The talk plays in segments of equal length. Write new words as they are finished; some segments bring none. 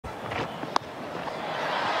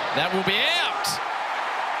That will be out.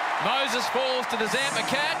 Moises falls to the Zampa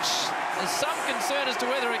catch. There's some concern as to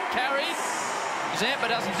whether it carried. Zampa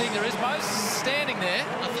doesn't think there is. Moises standing there.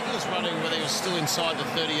 I think he was running whether he was still inside the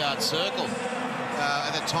 30-yard circle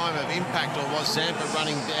at the time of impact, or was Zampa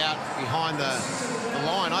running out behind the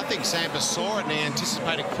line. I think Zampa saw it and he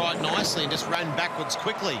anticipated quite nicely and just ran backwards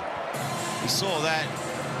quickly. He saw that.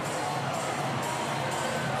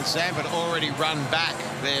 Zampa had already run back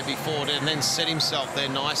there before and then set himself there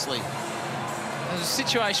nicely. There was a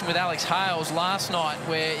situation with Alex Hales last night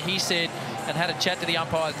where he said and had a chat to the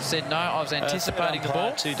umpires and said, no, I was anticipating the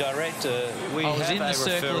ball. To direct, we I was in the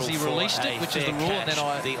circle as he for released it, which is the rule, and then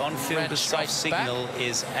I the on-field soft signal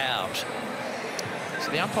is out. So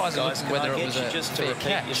the umpires are looking whether it was a just to fair repeat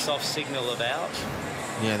catch. your soft signal of out.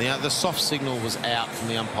 Yeah, the soft signal was out from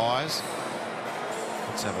the umpires.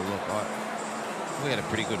 Let's have a look. We had a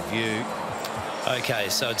pretty good view. Okay,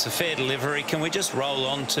 so it's a fair delivery. Can we just roll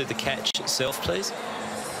on to the catch itself, please?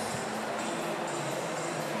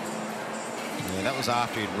 Yeah, that was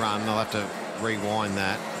after he'd run. I'll have to rewind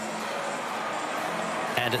that.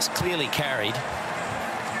 And it's clearly carried.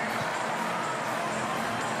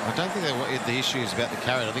 I don't think the issue is about the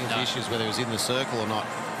carry. I think the issue is whether it was in the circle or not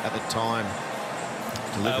at the time.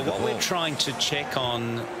 What we're trying to check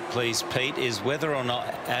on, please, Pete, is whether or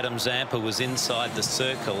not Adam Zampa was inside the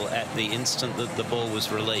circle at the instant that the ball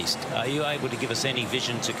was released. Are you able to give us any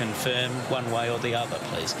vision to confirm one way or the other,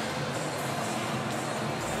 please?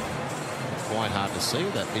 Quite hard to see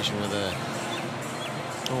with that vision, whether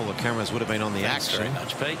all the cameras would have been on the Thanks action. very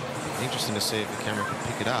much, Pete. Interesting to see if the camera could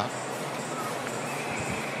pick it up.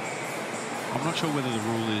 I'm not sure whether the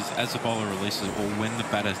rule is as the bowler releases or when the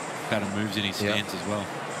batter moves in his stance as well.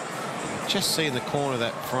 Just see in the corner of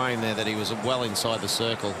that frame there that he was well inside the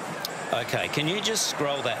circle. Okay, can you just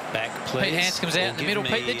scroll that back, please? Pete Handscomb's out in the middle.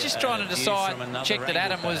 Pete, they're just trying to decide, check that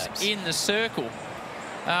Adam was in the circle.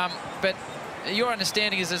 But your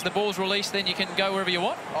understanding is as the ball's released, then you can go wherever you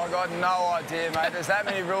want? I've got no idea, mate. There's that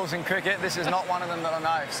many rules in cricket. This is not one of them that I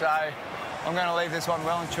know. So I'm going to leave this one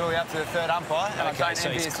well and truly up to the third umpire. And Okay, so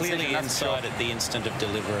he's clearly inside at the instant of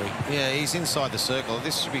delivery. Yeah, he's inside the circle.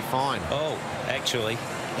 This should be fine. Oh, actually,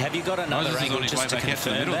 have you got another Moses angle is on his way just to back out to the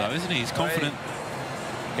confirm middle, that? though, isn't he? He's confident.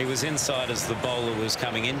 He was inside as the bowler was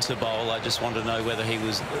coming into bowl. I just want to know whether he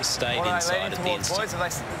was stayed inside at the instant. Boys? Have they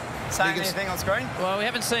saying anything on screen? Well, we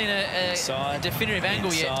haven't seen a definitive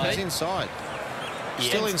angle yet, Pete. He's inside.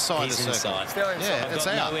 Still inside the circle. Still inside. Yeah, I've it's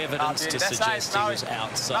got out. no evidence to suggest he was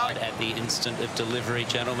outside at the instant of delivery,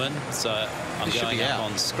 gentlemen. So I'm going up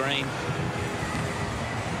on screen.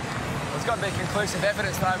 Well, it's got to be conclusive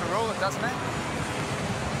evidence to overrule it, doesn't it?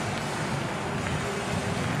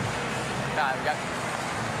 There we go.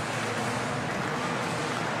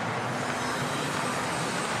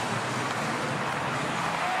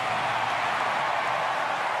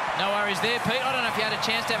 No worries there, Pete. I don't know if you had a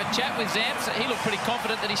chance to have a chat with Zamps. He looked pretty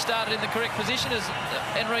confident that he started in the correct position as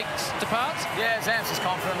Henriques departs. Yeah, Zamps is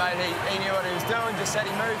confident, mate. He knew what he was doing, just said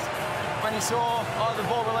he moved. When he saw the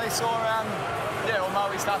ball release, saw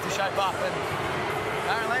Moe start to shape up, and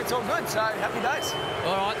apparently it's all good, so happy days.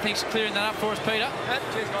 All right, thanks for clearing that up for us, Peter. Yeah,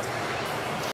 cheers, guys.